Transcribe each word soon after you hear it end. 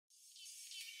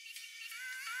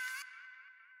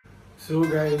So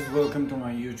guys, welcome to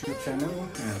my YouTube channel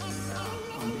and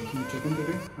I'm making chicken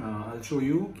today. I'll show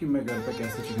you कि मैं घर पे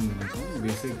कैसे चिकन बनाता हूँ.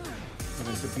 Basic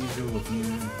recipes जो होती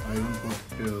हैं, I don't put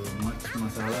much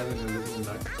masala in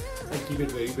that. I keep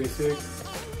it very basic.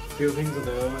 Few things are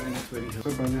there and it's very healthy.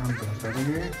 So पहले हम प्याज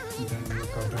काटेंगे, then we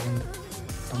cut down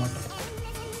टमाटर,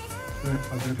 फिर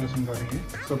अदरक लहसुन काटेंगे.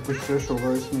 सब कुछ फ्रेश होगा,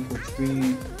 इसमें कुछ भी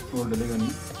और डलेगा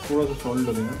नहीं. थोड़ा सा सॉल्ट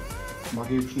डलेगा,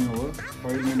 बाकी कुछ नहीं होगा.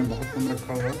 ऑयल मैंने बहुत कम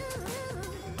रखा हुआ.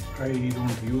 I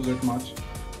don't use it much,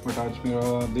 but आज मेरा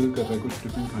दिल कर रहा है कुछ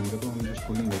डिफरेंट खाने का, तो हम जस्ट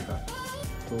कुकिंग लेता है.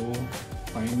 तो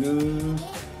फाइनल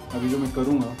अभी जो मैं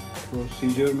करूँगा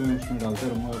प्रोसीजर में उसमें डालता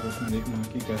रहूँगा और उसमें देखना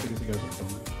कि कैसे कैसे कर सकता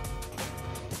हूँ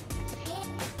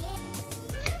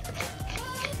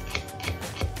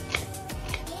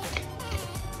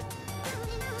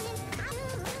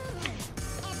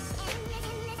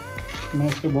मैं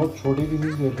इसके बहुत छोटे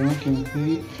पीसेस ले रहा हूँ क्योंकि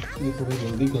ये थोड़ा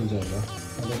जल्दी गल जाएगा.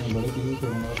 अगर मैं बड़े पीसेस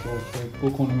करूँगा तो उससे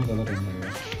कुक होने में ज़्यादा टाइम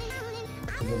लगेगा.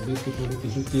 तो जब भी इसके छोटे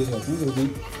पीसेस किए जाते हैं जल्दी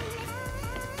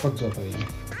पक जाता है ये.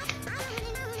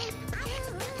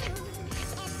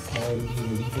 और ये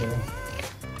रेडी है,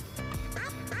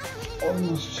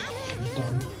 ऑलमोस्ट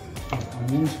डन.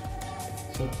 अनियंस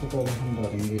सबसे पहले हम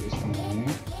डालेंगे इसमें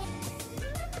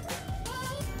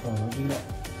काला जीरा.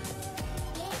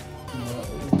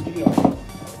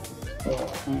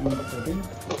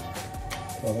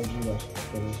 काला जीरा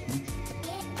इसमें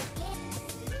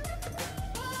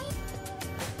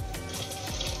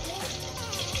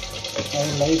I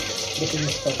like the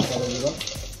taste of काला जीरा.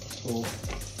 तो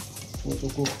वो तो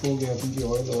कुक हो गया क्योंकि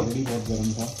ऑयल ऑलरेडी बहुत गर्म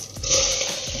था.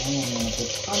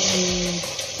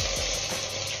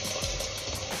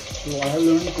 So I have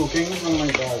learned cooking from my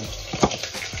dad.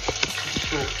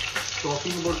 So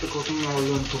talking about the cooking, I have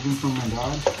learned cooking from my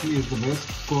dad. He is the best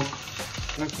cook.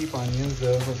 Keep onions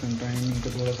there for some time. इनका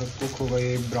थोड़ा सा cook होगा,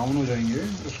 ये brown हो जाएंगे.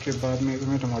 उसके बाद मैं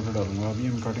इसमें टमाटर डालूंगा. अभी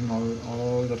हम cutting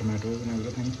all the tomatoes and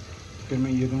everything. फिर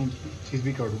मैं ये दोनों चीज़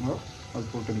भी काटूंगा और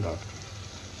पुट इन दैट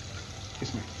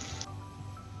इसमें.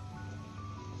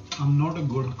 I'm not a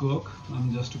good cook. I'm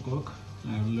just a cook. I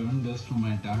have learned this from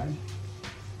my dad.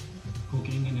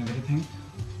 Cooking and everything.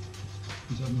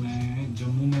 जब मैं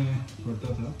जम्मू में पढ़ता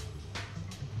था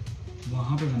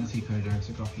वहाँ पे मैंने सीखा है डैड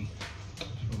से काफ़ी.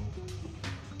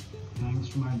 Thanks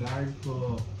to my dad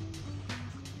for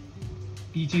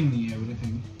teaching me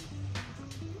everything.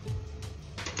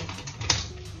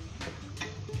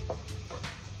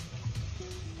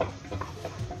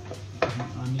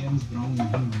 Onions brown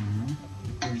नहीं हुए हैं.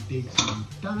 It will take some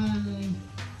time.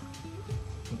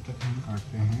 तब तक हम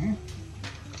काटते हैं.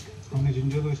 हमने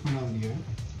जिंजर तो इसमें डाल दिया है,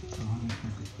 तो हम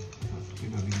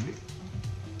इसमें डालेंगे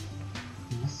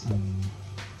लहसुन.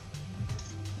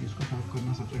 इसको साफ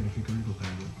करना सबसे डिफिकल्ट होता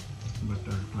है, बट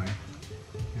ट्राई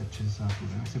अच्छे से साफ हो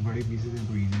जाए. ऐसे बड़े पीसेस हैं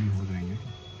तो इजीली हो जाएंगे.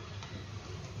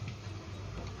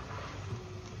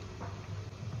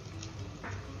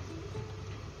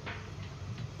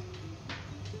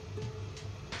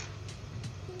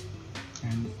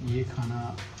 एंड ये खाना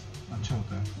अच्छा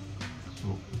होता है. So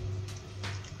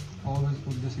always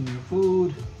put this in your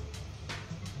food.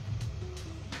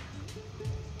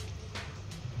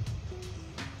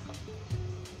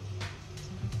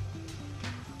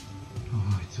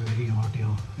 It's very hot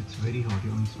here. It's very hot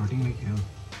here. I'm sweating like hell.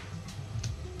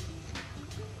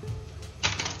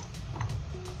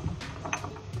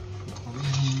 अभी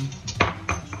हम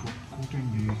इसको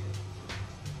कूटेंगे.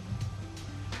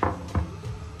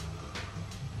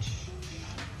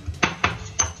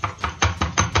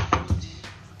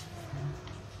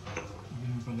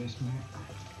 पहले इसमें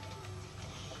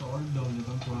सॉल्ट डाल देता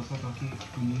हूँ थोड़ा सा ताकि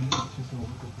अनियन अच्छे से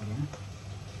ओवर कुक करें.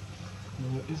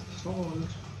 Where is the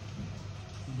salt?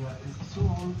 Where is the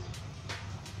salt?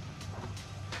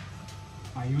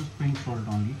 I use pink salt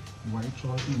only. White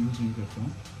salt मैं यूज़ नहीं करता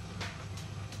हूँ.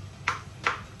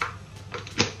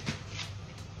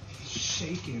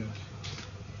 Shake it,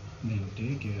 then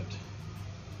take it.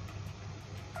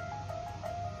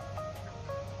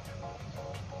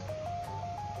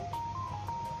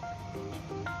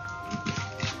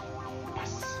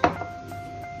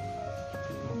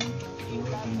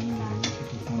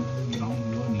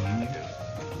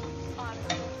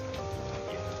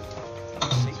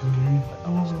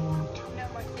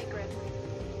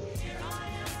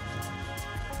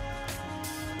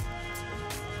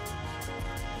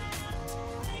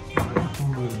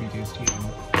 Food will be tasty and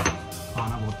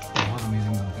खाना बहुत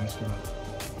अमेजिंग बनता है इसके बाद.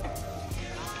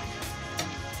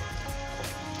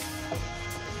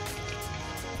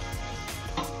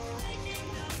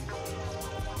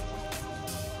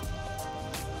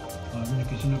 आज मैं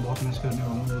किचन में बहुत मिस करने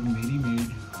वाला हूँ और मेरी मेड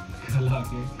कल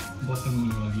आके बॉटम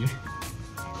होने वाली है।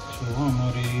 तो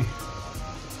हमारी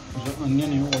जो अनियन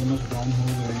है वो ऑलमोस्ट ब्राउन हो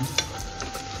गए हैं,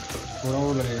 थोड़ा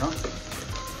और लगेगा।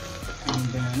 And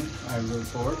then I will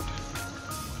put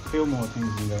few more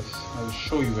things in this. I will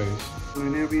show you guys.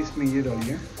 मैंने अभी इसमें ये डाली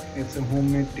है, it's a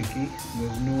homemade tikki.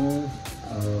 There's no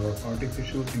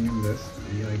artificial thing in this.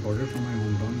 ये I got it from my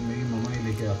hometown. मेरी मामा ये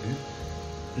लेके आते हैं,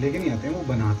 लेके नहीं आते हैं, वो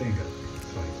बनाते हैं घर पे।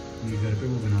 सॉरी, ये घर पे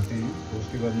वो बनाते हैं, तो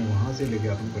उसके बाद मैं वहाँ से लेके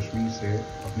आता हूँ कश्मीर से,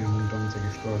 अपने होम टाउन से,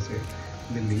 किश्तवाड़ से,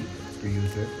 Delhi to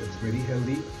use it. It's very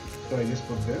healthy, so I just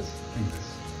put this in this.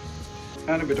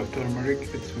 And a bit of turmeric.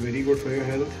 It's very good for your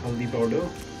health. Haldi powder.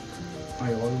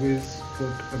 I always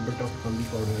put a bit of haldi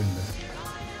powder in this.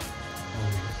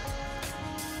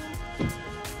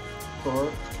 For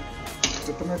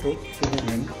the tomato to be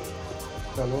in.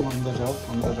 चलो अंदर जाओ,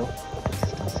 अंदर जाओ।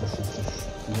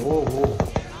 वो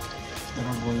They're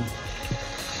not going.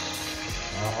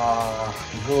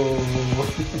 Go.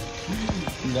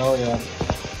 जाओ यार,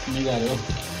 नहीं जा रहे हो।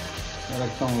 मैं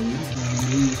रखता हूँ अभी।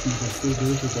 इसमें सब कुछ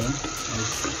हो चुका है।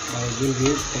 I will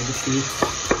wait for the piece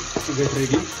to get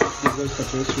ready. इसका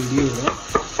पेस्ट रेडी होगा।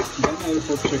 Then I will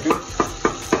put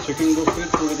chicken को फिर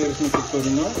थोड़ी देर इसमें कुक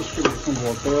करूँगा, उसके बाद इसमें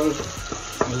वाटर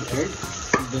will add,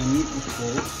 then उसको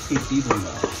सीटी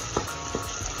दूँगा।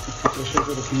 इसको प्रेशर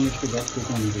पर रखेंगे, इसके बाद कुक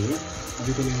होने के लिए।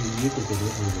 अभी तो ये कुक हो गया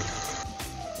थोड़ी देर।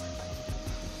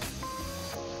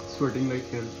 Sweating like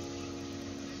hell.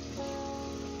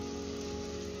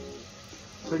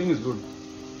 Sweating is good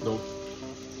though.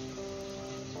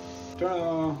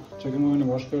 Chicken को मैंने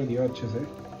वॉश कर दिया अच्छे से,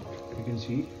 यू कैन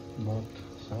सी बहुत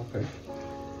साफ है।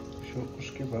 सो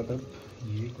उसके बाद अब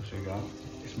ये घुसेगा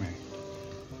इसमें। I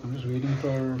am just waiting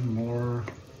for more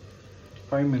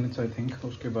 5 minutes I think.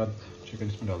 उसके बाद चिकन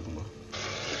इसमें डाल दूँगा।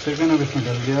 चिकन अब इसमें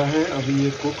डल गया है, अभी ये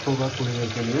कुक होगा थोड़ी देर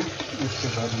के लिए, उसके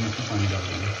बाद हम इसमें पानी डाल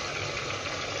देंगे।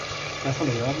 कैसा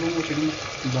लगा आप लोगों को चिकन,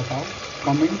 बताओ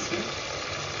कमेंट्स में।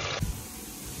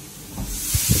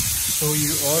 So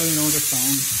you all know the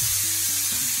sound.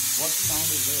 What sound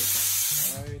is this?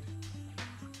 Right,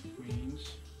 means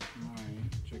my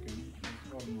chicken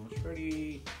is almost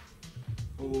ready.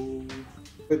 Oh,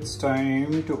 it's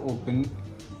time to open.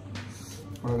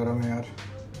 बड़ा गरम है यार।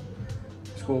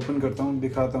 इसको ओपन करता हूँ,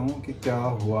 दिखाता हूँ कि क्या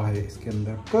हुआ है इसके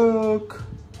अंदर। कुक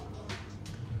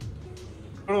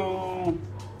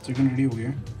चिकन रेडी हो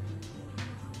गया,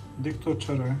 दिख तो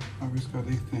अच्छा रहा है। अब इसका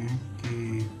देखते हैं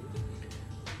कि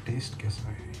टेस्ट कैसा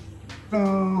है।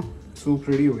 सूप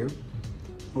रेडी हो गया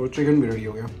और चिकन भी रेडी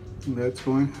हो गया। Let's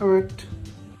go and have it.